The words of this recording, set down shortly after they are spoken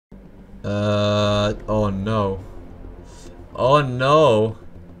Oh no. Oh no.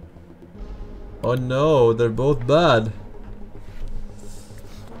 Oh no, they're both bad.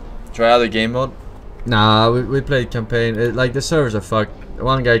 Try other game mode? Nah, we played campaign. Like, the servers are fucked.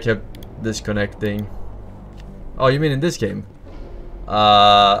 One guy kept disconnecting. Oh, you mean in this game?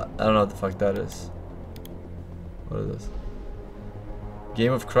 I don't know what the fuck that is. What is this?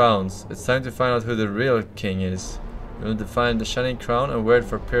 Game of Crowns. It's time to find out who the real king is. You will define the shining crown and wear it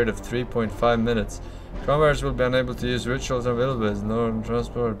for a period of 3.5 minutes. Crown wearers will be unable to use rituals and abilities, nor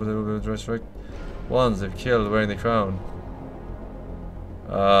transport, but they will be resurrected once if killed wearing the crown.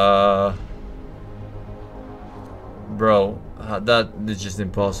 Bro, that is just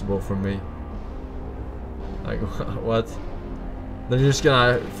impossible for me. Like, what? They're just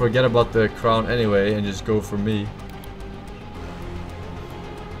gonna forget about the crown anyway and just go for me.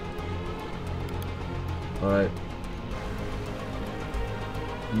 Alright.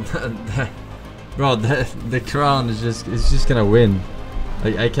 Bro, the crown is just gonna win.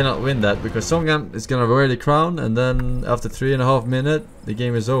 I cannot win that because someone is gonna wear the crown and then after 3.5 minutes the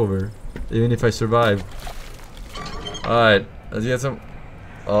game is over. Even if I survive. Alright, let's get some.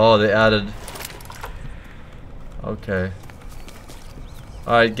 Oh, they added. Okay.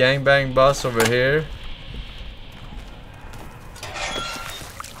 Alright, gangbang bus over here.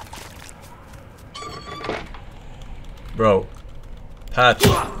 Bro. Patch.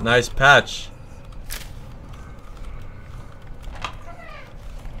 Nice patch.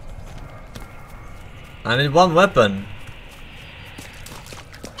 I need one weapon.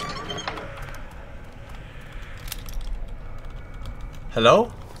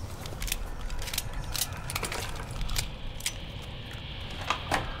 Hello?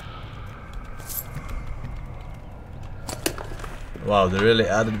 Wow, they really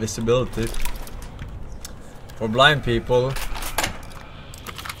added visibility for blind people.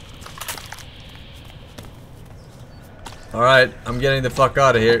 Alright, I'm getting the fuck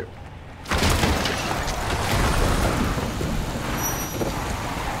out of here.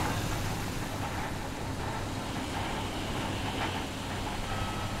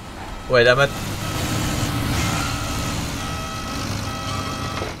 Wait, I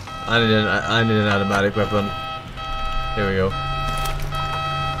need an automatic weapon. Here we go.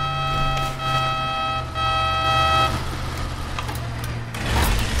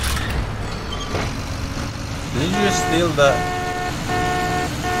 Did you just steal the?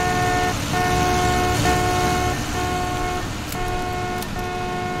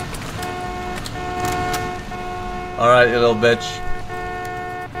 Alright, you little bitch.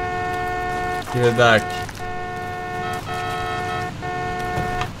 Give it back.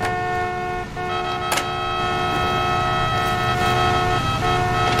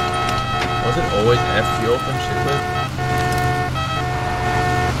 Was it always F you open shit with?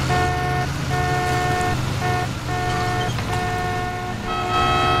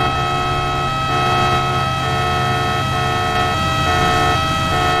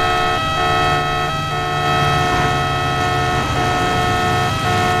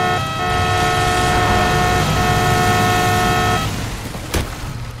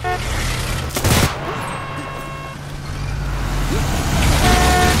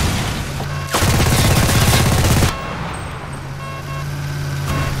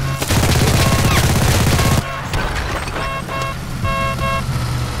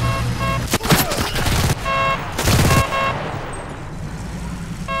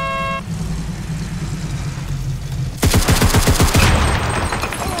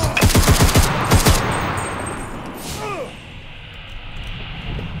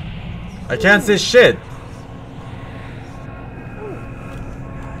 I can't see shit.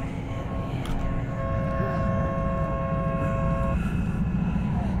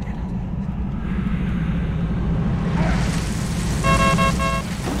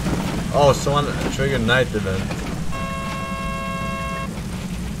 Oh, someone triggered night event.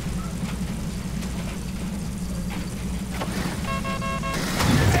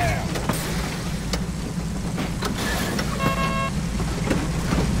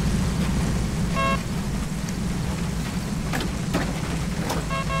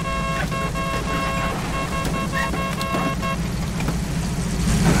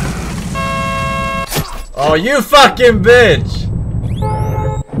 Oh, you fucking bitch!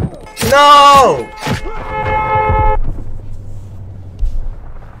 No!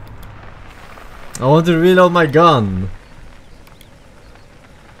 I want to reload my gun.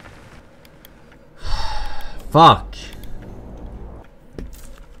 Fuck.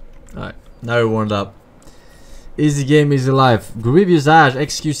 Alright, now we're warmed up. Easy game, easy life. Grievous Ash,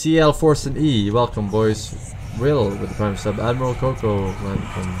 XQCL, Forsen E. Welcome, boys. Will with the prime sub. Admiral Coco went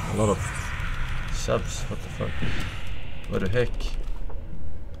from a lot of subs. What the fuck? What the heck?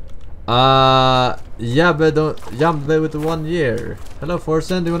 Yambe with the 1 year. Hello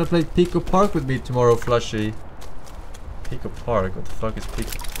Forsen, do you wanna play Pico Park with me tomorrow, Flushy? Pico Park, what the fuck is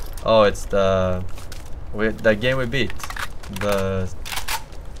Pico? Oh, it's the game we beat.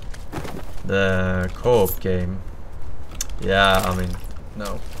 The co-op game. Yeah, I mean,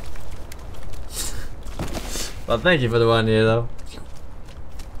 no. Well, thank you for the 1 year though.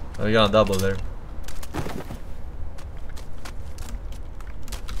 We got a double there.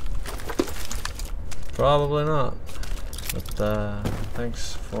 Probably not. But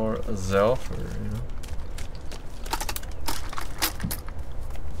thanks for the offer, you know.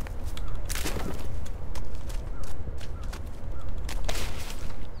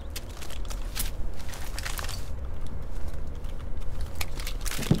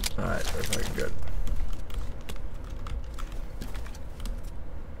 Alright, we're fucking good.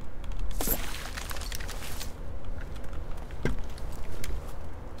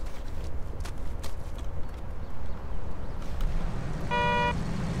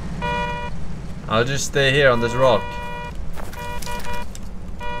 I'll just stay here on this rock.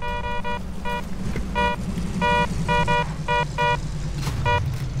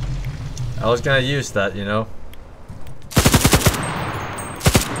 I was gonna use that, you know.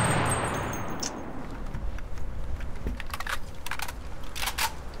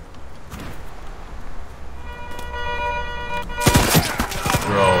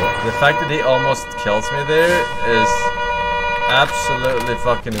 The fact that he almost kills me there is absolutely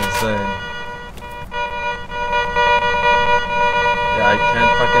fucking insane. Yeah, I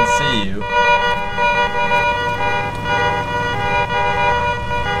can't fucking see you.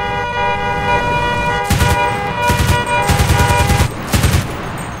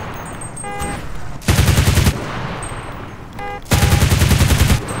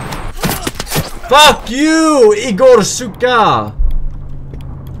 Fuck you, Igor Suka!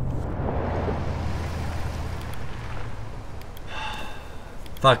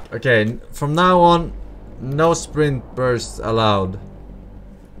 Fuck, okay, from now on, no sprint bursts allowed.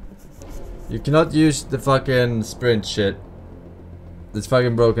 You cannot use the fucking sprint shit. It's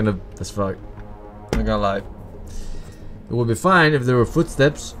fucking broken as fuck. I'm not gonna lie. It would be fine if there were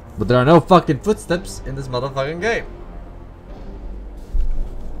footsteps, but there are no fucking footsteps in this motherfucking game.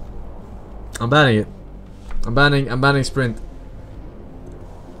 I'm banning it. I'm banning sprint.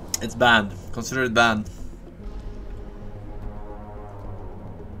 It's banned. Consider it banned.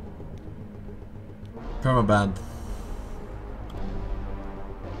 Permabanned.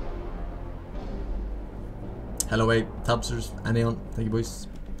 Hello, wait, Tabsers, Anion, thank you, boys.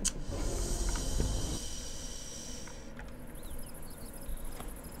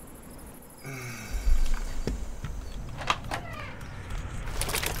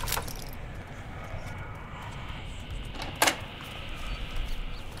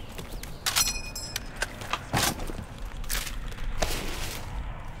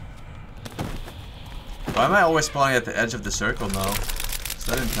 Why am I always spawning at the edge of the circle now? Is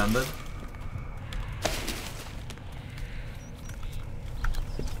that intended?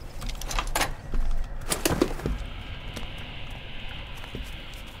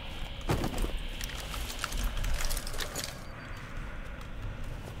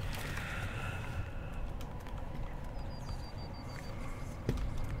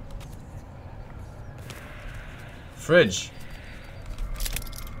 Fridge.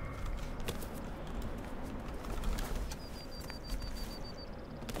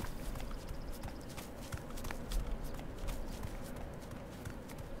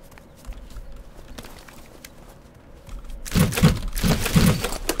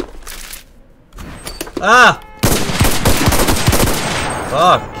 Ah!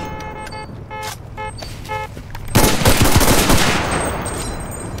 Fuck.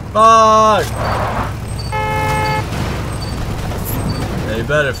 Fuck! Yeah, you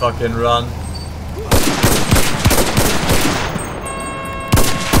better fucking run.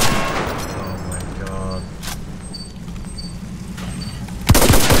 Oh my god.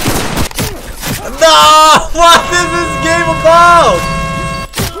 No! What is this game about?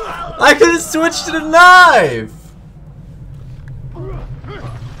 I couldn't switch to the knife!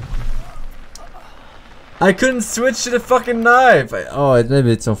 I couldn't switch to the fucking knife!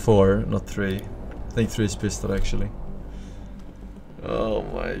 Maybe it's on 4, not 3. I think 3 is pistol actually. Oh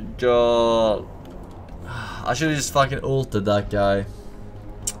my god. I should've just fucking ulted that guy.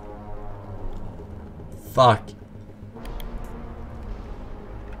 Fuck.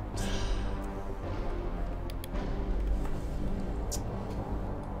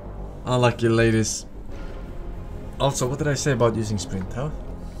 Unlucky ladies. Also, what did I say about using sprint, huh?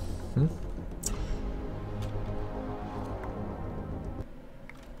 Hmm?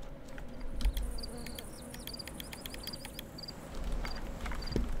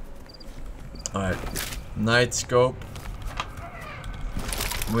 Alright. Night scope.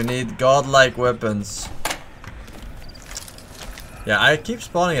 We need godlike weapons. Yeah, I keep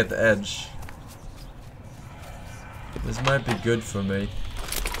spawning at the edge. This might be good for me.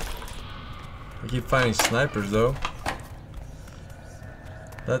 I keep finding snipers though.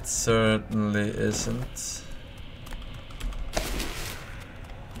 That certainly isn't.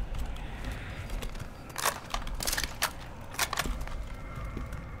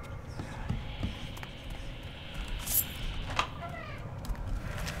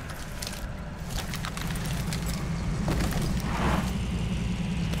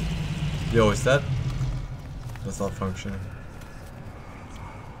 Yo, is that? That's not functioning.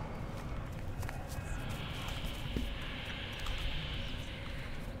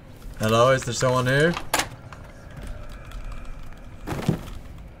 Hello, is there someone here?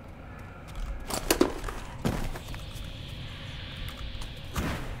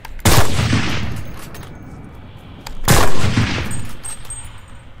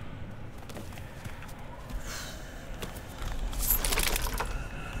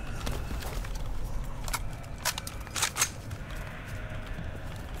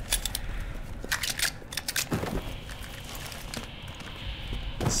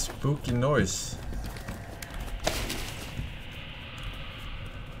 Spooky noise.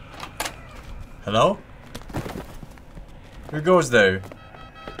 Hello? Who goes there?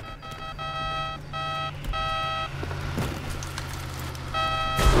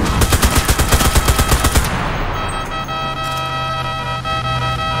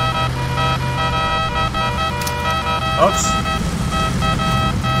 Oops.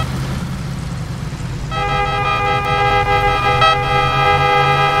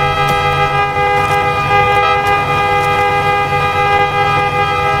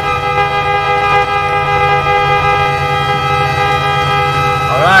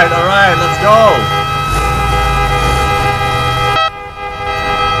 Alright, let's go!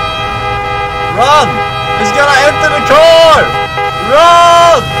 Run! He's gonna enter the car!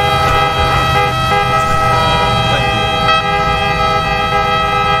 Run! Thank you.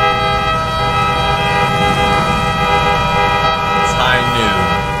 It's high noon.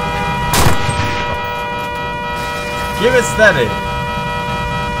 Keep it steady.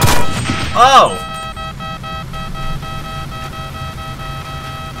 Oh!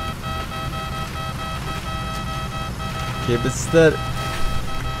 Keep it steady. I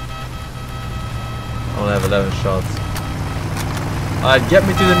only have 11 shots. Alright, get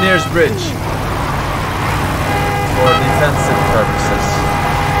me to the nearest bridge. For defensive purposes.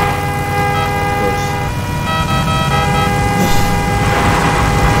 Of course.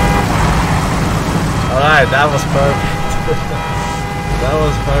 Alright, that was perfect. That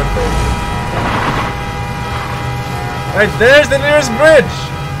was perfect. Right, there's the nearest bridge!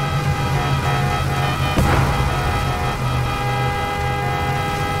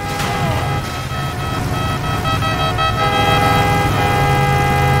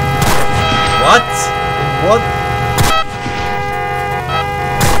 What? What?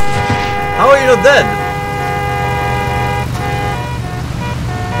 How are you not dead?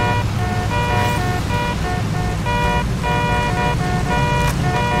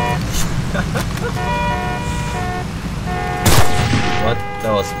 What?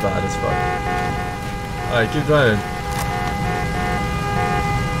 That was bad as fuck. Alright, keep driving.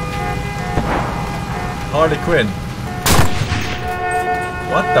 Harley Quinn.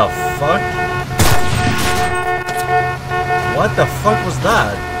 What the fuck? What the fuck was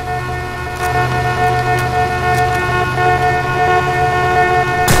that?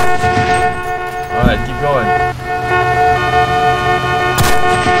 Alright, keep going.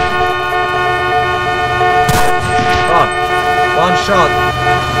 Fuck. One shot.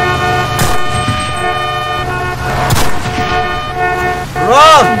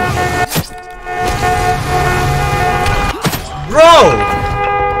 Run! Bro!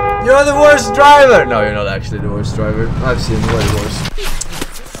 You're the worst driver! No, you're not actually the worst driver. I've seen way worse.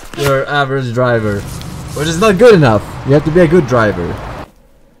 You're an average driver. Which is not good enough. You have to be a good driver.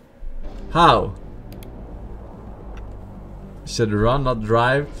 How? You said run, not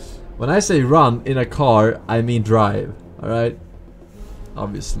drive. When I say run in a car, I mean drive. Alright?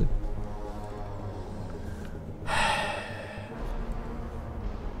 Obviously.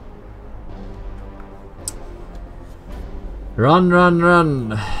 Run, run,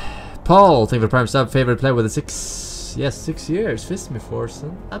 run. Paul, thank you for the prime sub. Favorite player with a 6. Yes, 6 years. Fist me,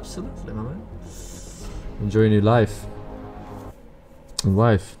 Forsen. Absolutely, my man. Enjoy your new life. And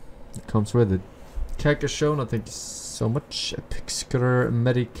wife. It comes with it. Kakashona, thank you so much. Pixker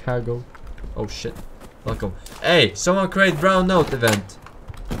Medicago. Oh shit. Welcome. Hey, someone create brown note event.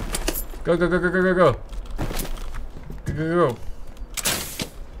 Go, go, go, go, go, go, go. Go, go, go.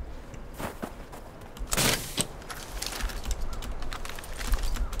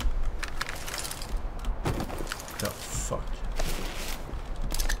 The fuck.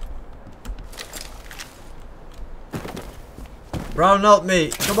 Brown note me.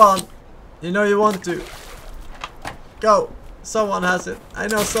 Come on. You know you want to. Go. Someone has it. I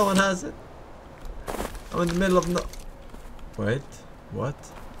know someone has it. I'm in the middle of no... Wait. What?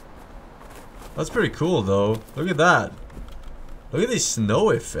 That's pretty cool though. Look at that. Look at these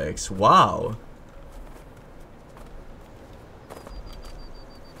snow effects. Wow.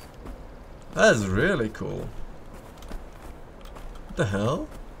 That is really cool. What the hell?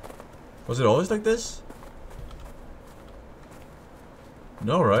 Was it always like this?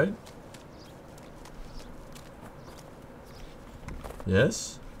 No, right?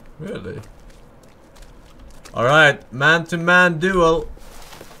 Yes? Really? Alright, man-to-man duel.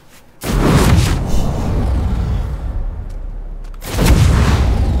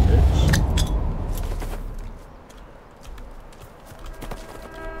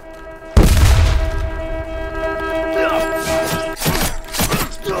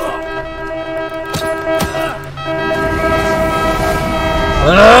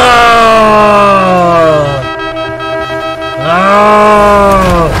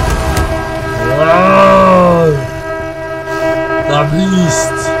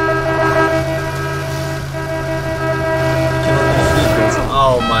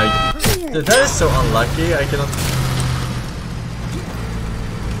 That is so unlucky, I cannot...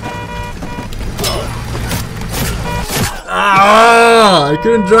 Ah! I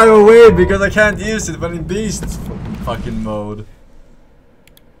couldn't drive away because I can't use it when in beast fucking mode.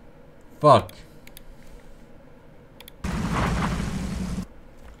 Fuck.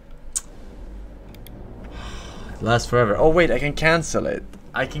 It lasts forever. Oh wait, I can cancel it.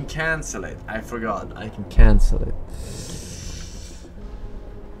 I can cancel it. I forgot. I can cancel it.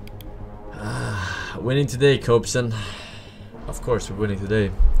 Winning today, Copson. Of course we're winning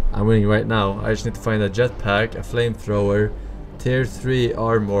today. I'm winning right now. I just need to find a jetpack, a flamethrower, tier 3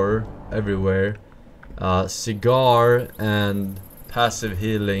 armor everywhere, cigar and passive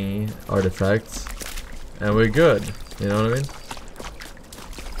healing artifacts, and we're good. You know what I mean?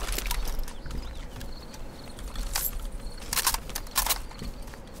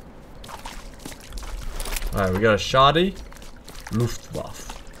 Alright, we got a shoddy. Luftwaffe.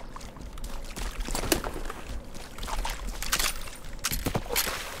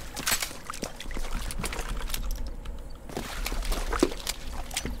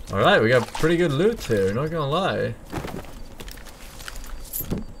 Alright, we got pretty good loot here, not gonna lie.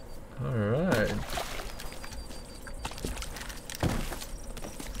 Alright.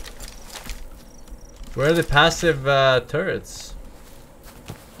 Where are the passive turrets?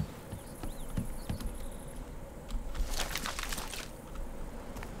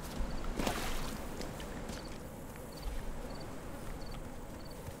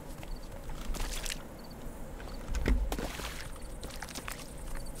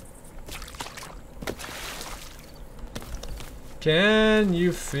 Can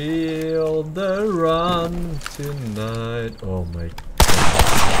you feel the run tonight? Oh my god.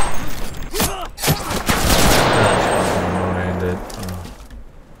 That's minded. Oh.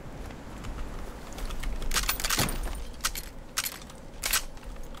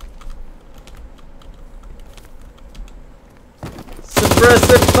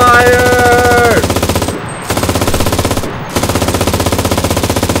 Suppressive fire!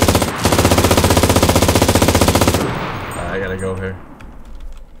 I gotta go here.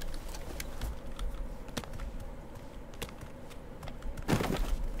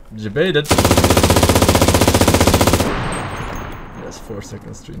 Debated. Yes, 4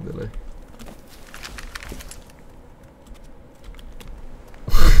 second stream delay.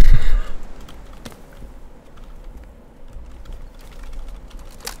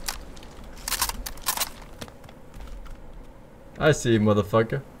 I see you,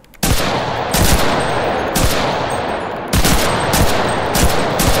 motherfucker.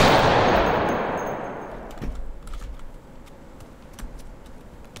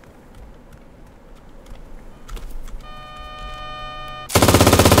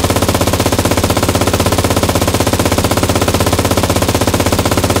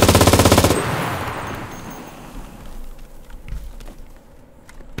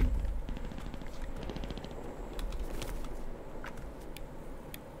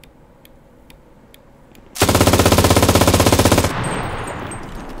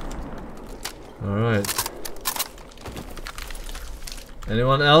 Alright.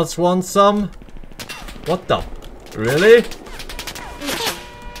 Anyone else want some? What the? Really?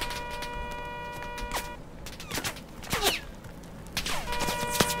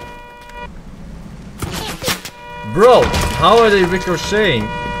 Bro, how are they ricocheting?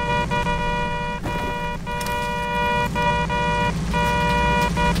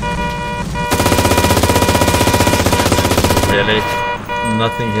 Really?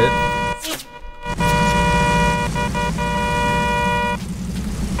 Nothing hit?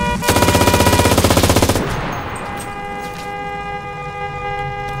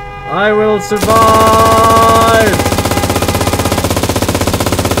 I will survive!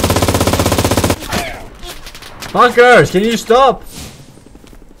 Fuckers, can you stop?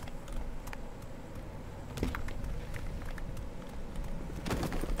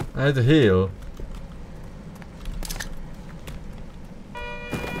 I had to heal.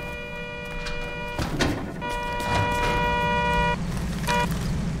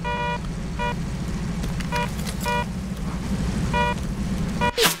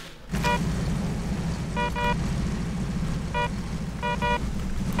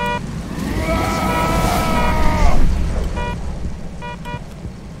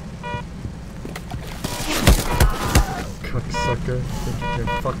 Cocksucker, think you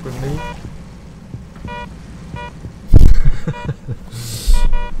can fuck with me?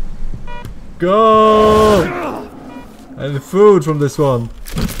 Go! And the food from this one.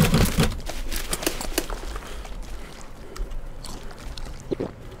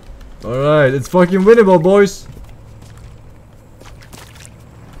 Alright, it's fucking winnable, boys.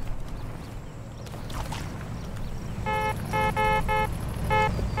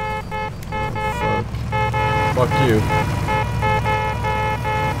 Fuck you.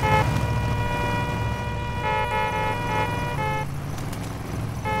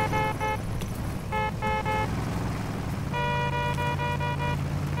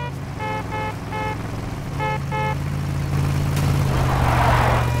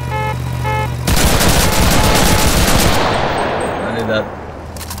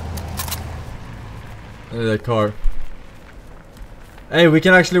 I need that car. Hey, we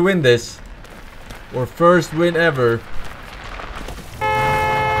can actually win this. Our first win ever.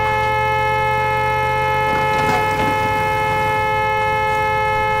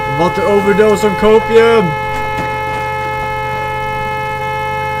 I'm about to overdose on copium.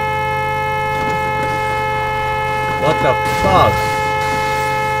 What the fuck?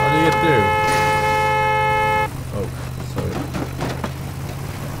 How do you get through? Oh, sorry.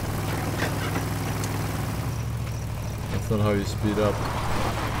 That's not how you speed up.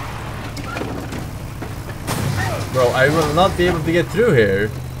 Bro, I will not be able to get through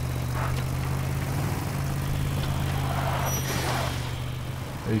here.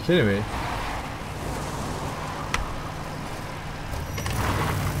 Are you kidding me?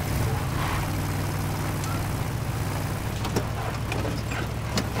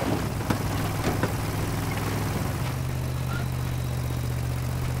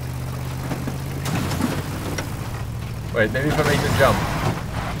 Wait, maybe if I make the jump.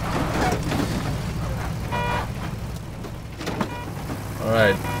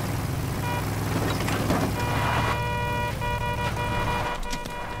 Alright.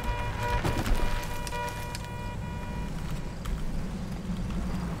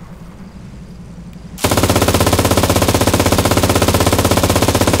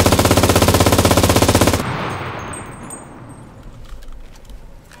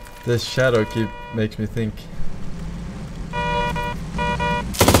 This shadow makes me think.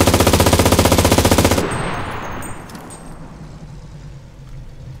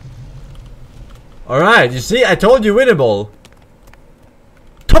 Alright, you see, I told you winnable.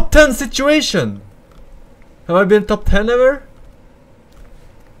 Top 10 situation. Have I been top 10 ever?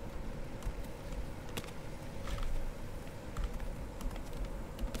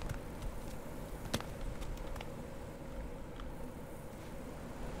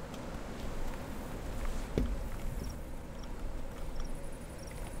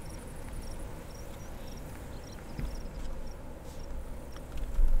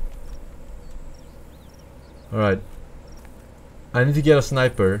 Alright. I need to get a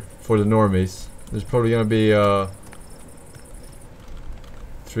sniper for the normies. There's probably gonna be a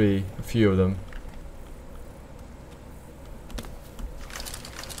few of them.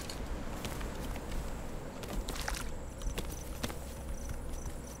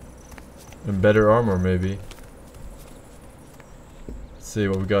 And better armor maybe. Let's see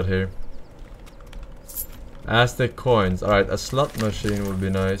what we got here. Aztec coins. Alright, a slot machine would be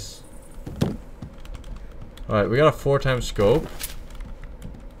nice. Alright, we got a 4x scope.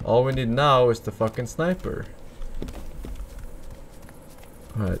 All we need now is the fucking sniper.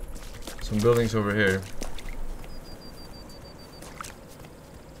 Alright. Some buildings over here.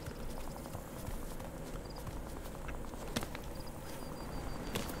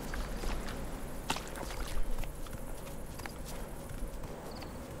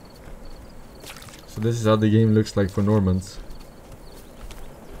 So this is how the game looks like for Normans.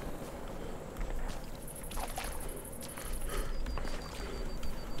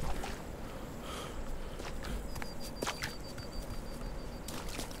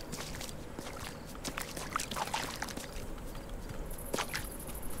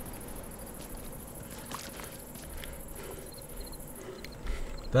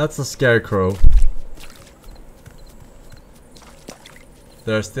 That's a scarecrow.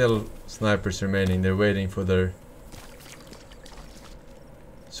 There are still snipers remaining. They're waiting for their...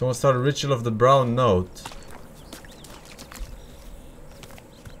 Someone start a ritual of the brown note.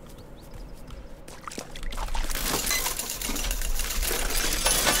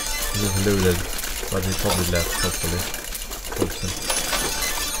 He just looted, but he probably left, hopefully. Hope so.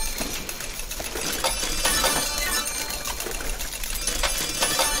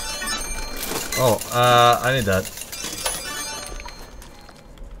 Oh, I need that.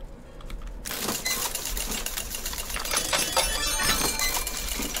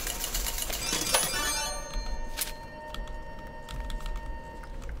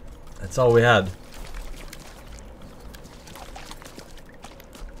 That's all we had.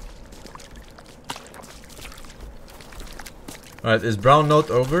 Alright, is brown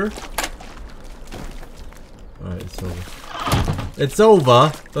note over? Alright, it's over. It's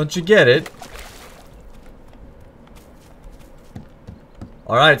over! Don't you get it?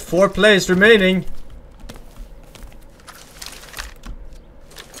 Alright, 4 plays remaining.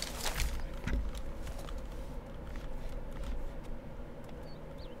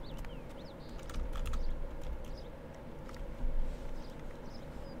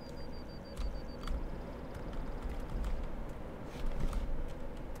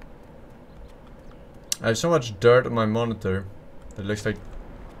 I have so much dirt on my monitor that it looks like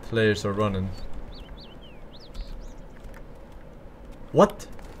players are running. What?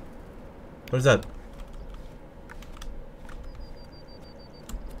 What is that?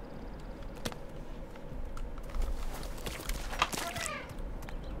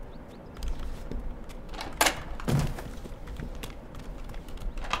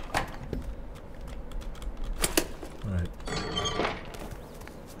 Alright.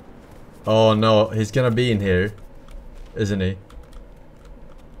 Oh no, he's gonna be in here, isn't he?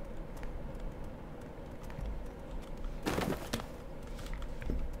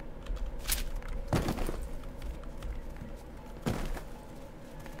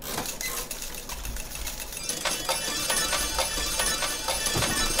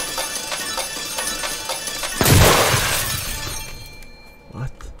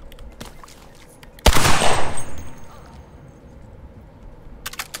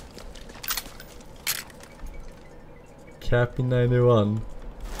 Cappy 91.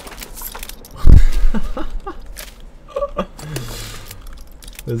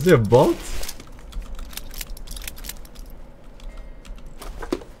 Is there a bot?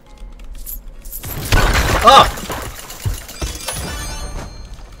 Ah!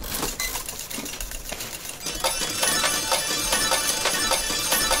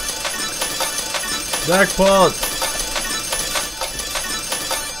 Jackpot!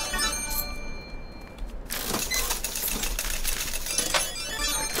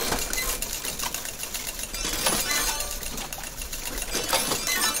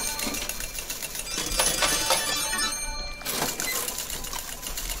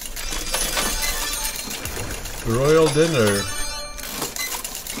 Royal dinner.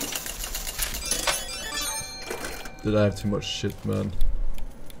 Did I have too much shit, man?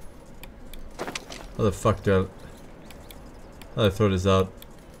 How the fuck do I throw this out?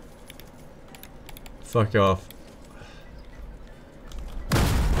 Fuck off.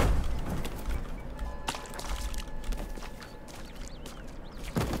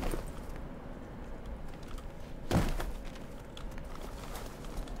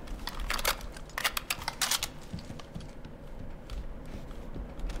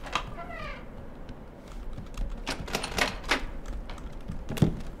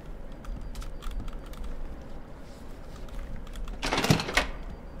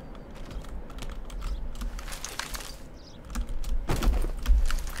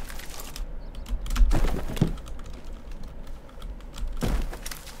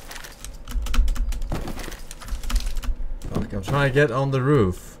 I'm trying to get on the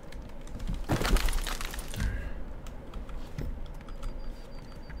roof.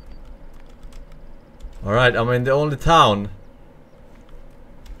 Alright, I'm in the only town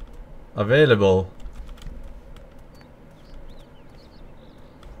available.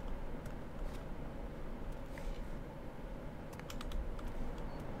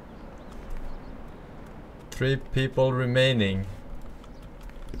 Three people remaining,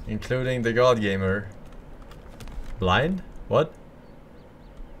 including the God Gamer. Blind? What?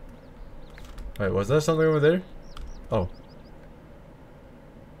 Wait, was there something over there? Oh.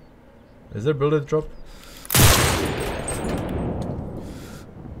 Is there bullet drop?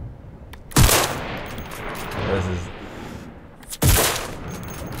 This is...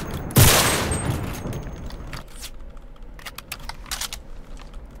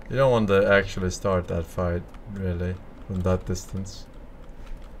 You don't want to actually start that fight, really, from that distance.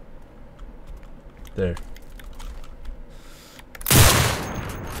 There.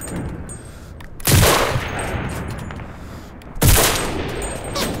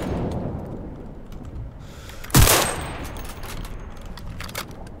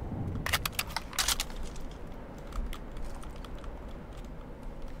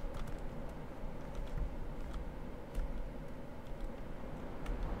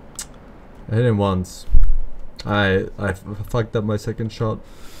 I hit him once. I fucked up my second shot.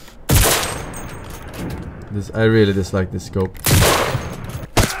 I really dislike this scope.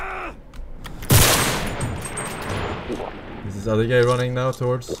 Is this other guy running now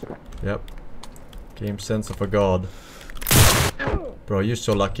towards? Yep. Game sense of a god. Bro, you're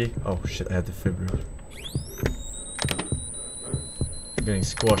so lucky. Oh shit, I had the defibrillator. I'm getting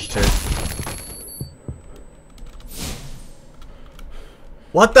squashed here.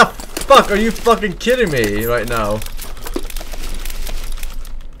 What the fuck? Are you fucking kidding me right now?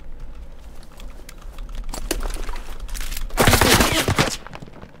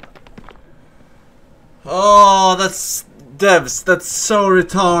 Oh, that's devs. That's so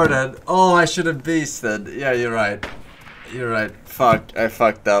retarded. Oh, I should have beasted. Yeah, you're right. You're right. Fuck, I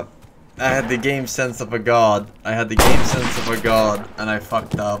fucked up. I had the game sense of a god. I had the game sense of a god, and I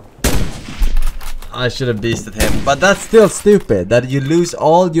fucked up. I should have beasted him, but that's still stupid that you lose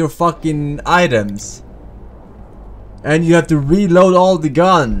all your fucking items and you have to reload all the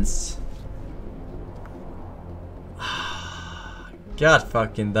guns. God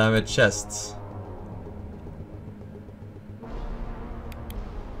fucking damn it, chests.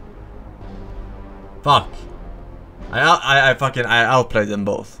 Fuck. I outplayed them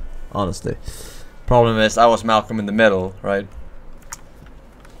both, honestly. Problem is I was Malcolm in the middle, right?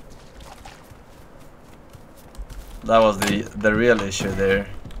 That was the real issue there.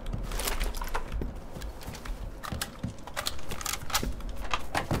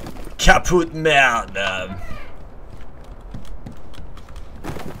 Kaput merde.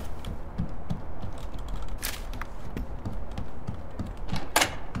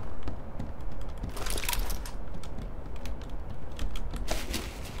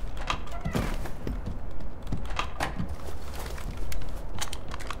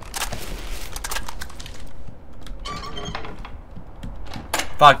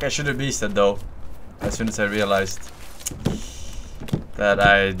 Fuck, I should have beasted though, as soon as I realized that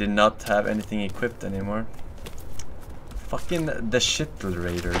I did not have anything equipped anymore. Fucking the shittle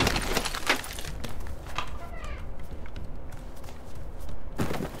raider.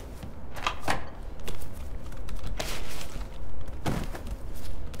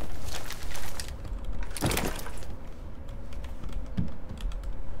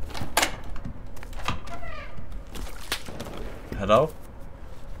 Hello?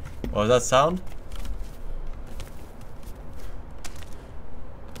 What was that sound?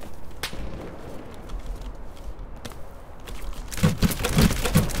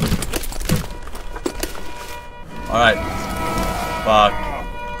 Alright. Fuck.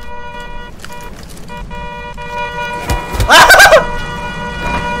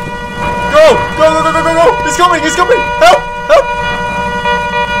 Go! Go, go, go, go, go, go! He's coming! He's coming! Help! Help!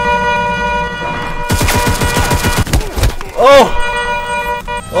 Oh!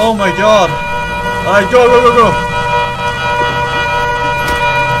 Oh my god! Alright, go, go, go, go!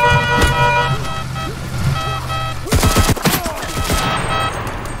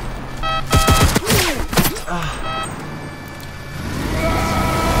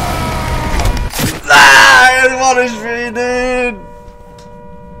 He one-shot me, dude!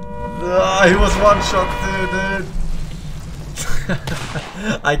 He was one-shot too, dude!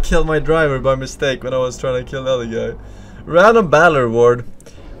 I killed my driver by mistake when I was trying to kill the other guy. Random battle reward.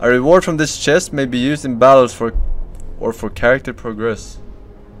 A reward from this chest may be used in battles for character progress.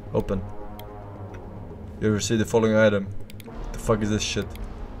 Open. You receive the following item. What the fuck is this shit?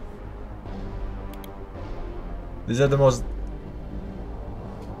 These are the most...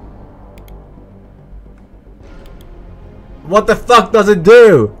 What the fuck does it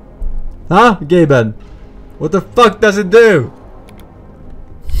do? Huh, Gaben? What the fuck does it do?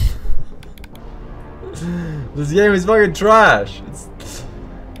 This game is fucking trash.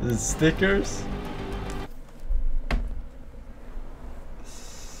 It's stickers.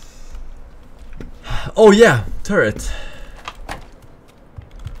 Oh yeah, turret.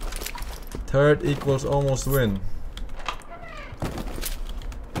 Turret equals almost win.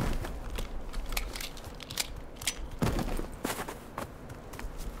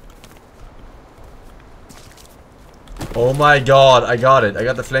 Oh my god, I got it. I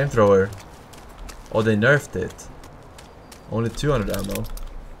got the flamethrower. Oh, they nerfed it. Only 200 ammo.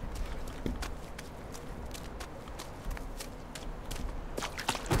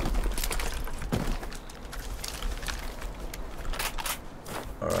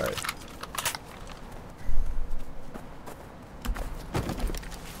 Alright.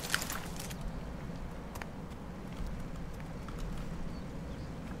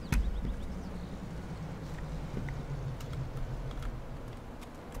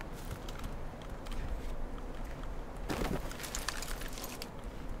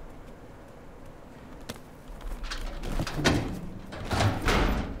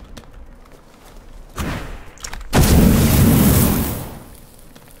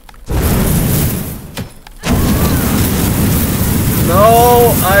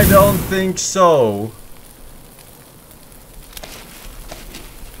 No, I don't think so.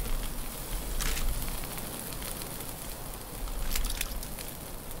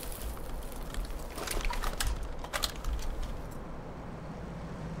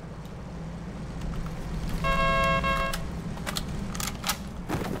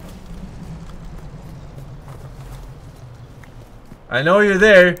 I know you're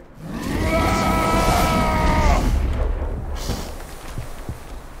there.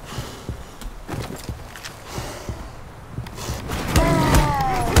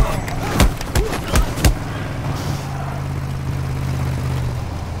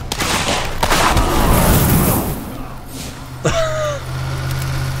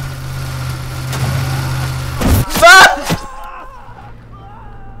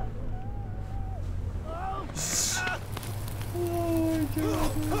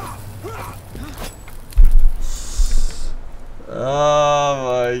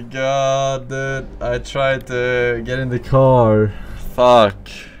 Oh my god, dude. I tried to get in the car. Fuck.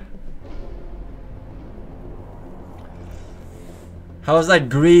 How was that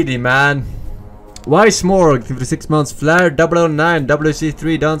greedy, man? Why Smorg, 56 months, Flare, 009,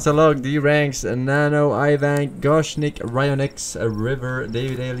 WC3, Dansalog, D Ranks, Nano, Ivank, Goshnik, Ryonix, River,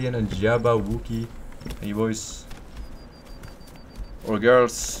 David Alien, and Jabba Wookie. Thank you, boys. Or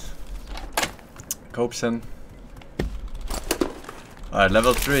girls. Copeson. Alright,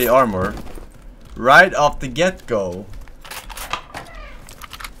 level 3 armor. Right off the get-go.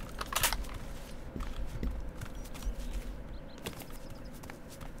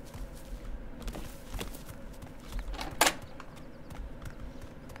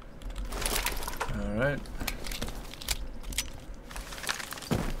 Alright.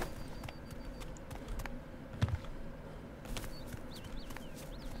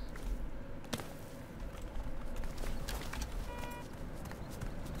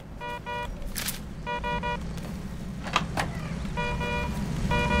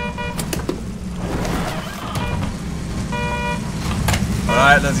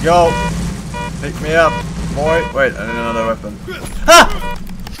 Alright, let's go. Pick me up, boy. Wait, I need another weapon. Ah!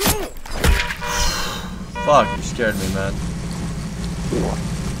 Fuck, you scared me, man.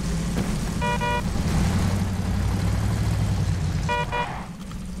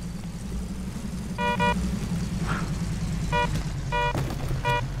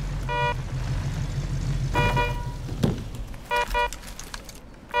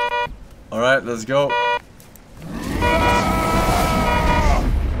 Alright, let's go.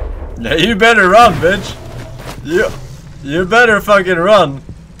 Yeah, you better run, bitch. You better fucking run.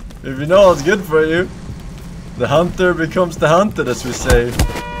 If you know what's good for you. The hunter becomes the hunted, as we say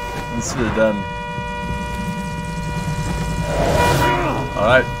in Sweden.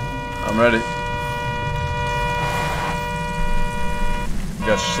 Alright, I'm ready. We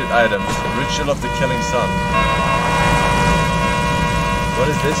got shit items. Ritual of the Killing Sun. What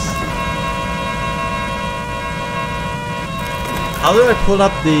is this? How do I pull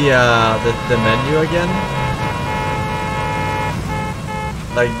up the menu again?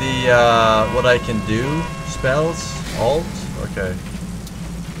 Like the what I can do? Spells? Alt? Okay.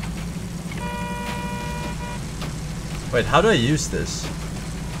 Wait, how do I use this?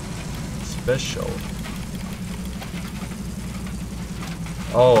 Special.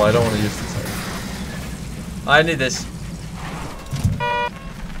 Oh, I don't want to use this. I need this.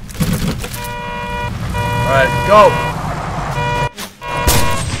 Alright, go!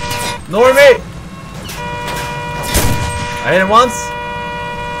 Normie! I hit him once.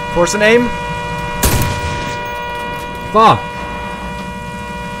 Forsen aim. Fuck!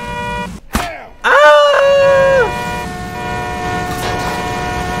 Ah!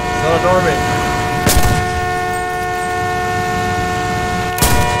 It's not a Normie.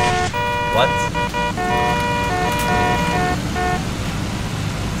 What?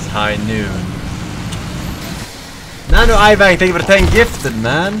 It's high noon. Nano Ivang, thank you for 10 gifted,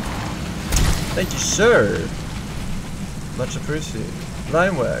 man. Thank you, sir. Much appreciated.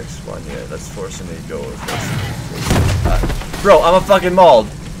 Lime wax, 1 year. Let's force an ego. Bro, I'm a fucking mauled.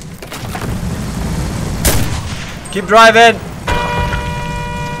 Keep driving.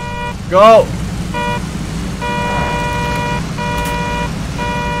 Go.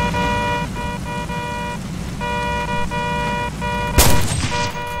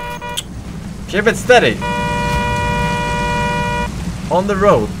 Keep it steady. On the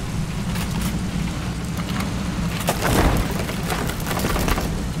road.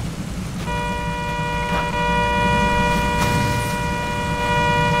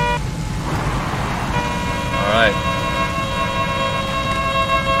 Alright.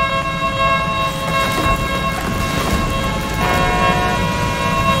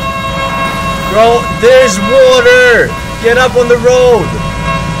 Bro, there's water! Get up on the road!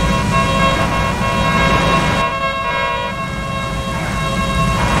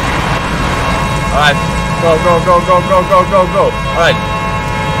 Alright, go, go, go, go, go, go, go, go. Alright.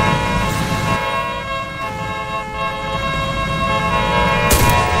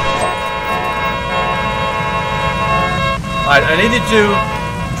 Alright, I need you to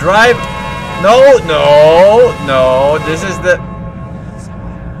drive. No, no, no. This is the.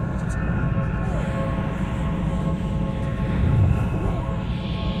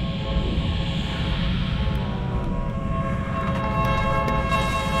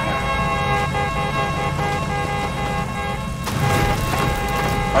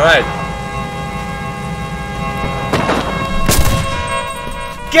 Alright.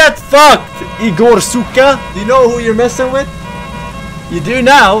 Get fucked, Igor Suka! Do you know who you're messing with? You do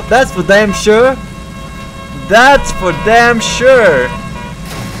now, that's for damn sure. That's for damn sure.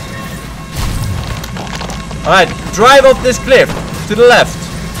 Alright, drive up this cliff. To the left.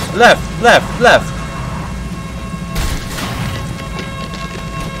 Left, left, left.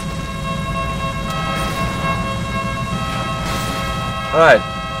 Alright.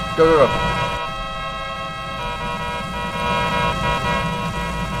 Go, go, go.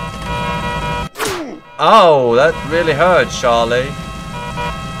 Oh, that really hurt, Charlie.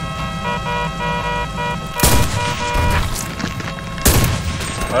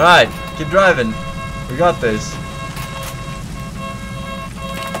 Alright, keep driving. We got this.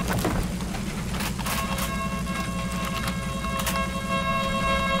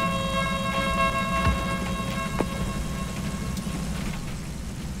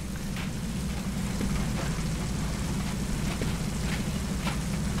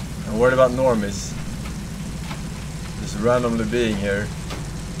 I'm worried about normies. Just randomly being here.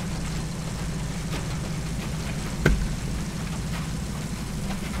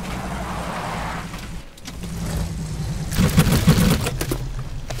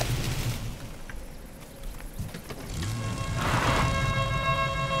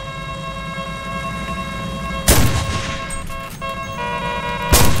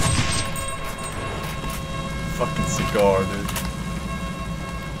 Fucking cigar, dude.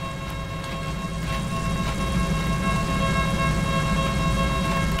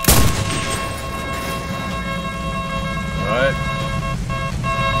 Alright.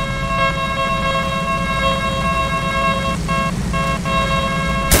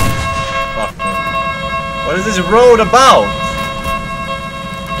 Fucking. What is this road about?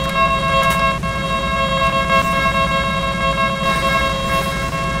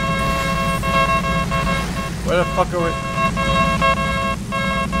 Where the fuck are we?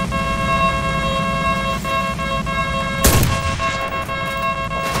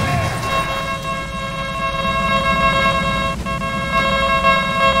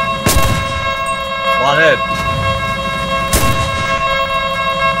 One hit.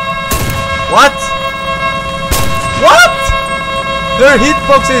 What? What? Their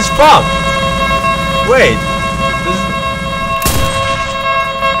hitbox is fucked. Wait. This is...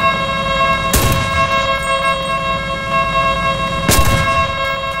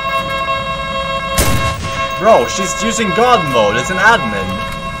 Bro, she's using God mode. It's an admin.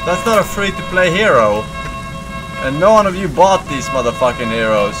 That's not a free-to-play hero. And no one of you bought these motherfucking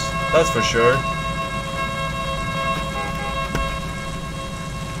heroes. That's for sure.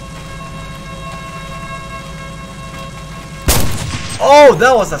 Oh,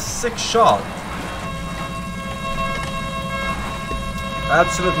 that was a sick shot.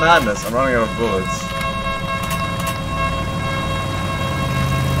 Absolute madness. I'm running out of bullets.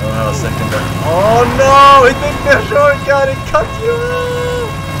 I don't have a second there. Oh no! It took me a shortcut! It cut you off!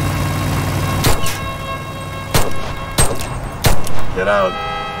 Get out.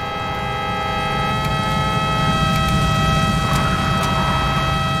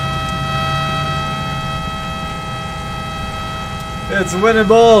 It's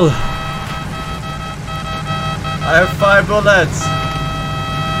winnable! I have 5 bullets!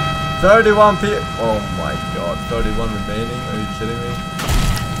 31 people. Oh my god, 31 remaining? Are you kidding me?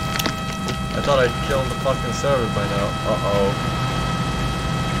 I thought I killed the fucking server by now. Uh-oh.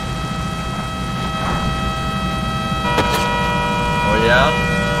 Oh yeah?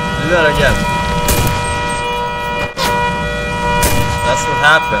 Do that again. That's what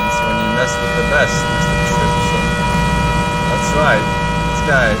happens when you mess with the best, Mr. Tripson. That's right. This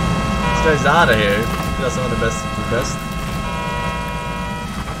guy's out of here. He doesn't want the best of the best.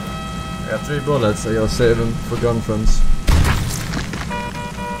 I got 3 bullets, I gotta save them for gun friends.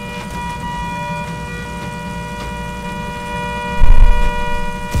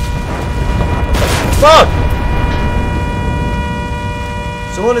 Fuck!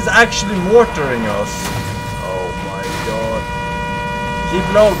 Someone is actually mortaring us. Oh my god. Keep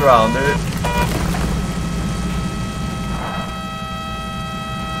low ground, dude.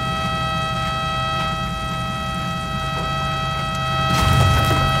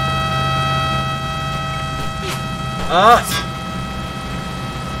 Ah!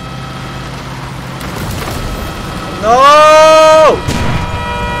 No!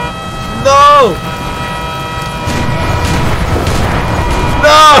 No!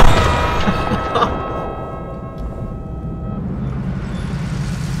 No!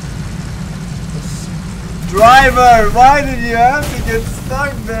 Driver, why did you have to get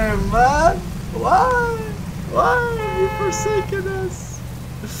stuck there, man? Why? Why have you forsaken us?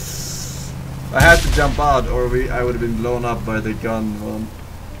 I had to jump out or I would have been blown up by the gun one.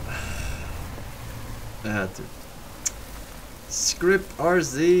 I had to. Script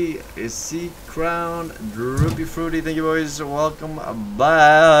RZ is C Crown Droopy Fruity, thank you boys, welcome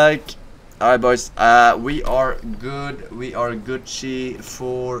back. Alright boys, we are good, we are Gucci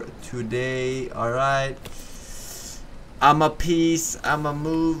for today. Alright, I'ma peace, I'ma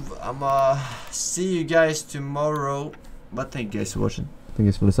move, I'ma see you guys tomorrow. But thank you guys for watching. Thank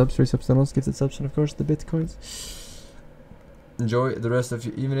you for the subs, 3 subs, channels, gifted subs, and of course the bitcoins. Enjoy the rest of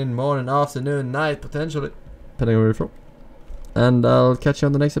your evening, morning, afternoon, night, potentially, depending on where you're from. And I'll catch you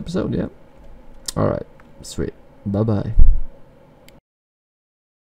on the next episode, yeah? Alright, sweet. Bye-bye.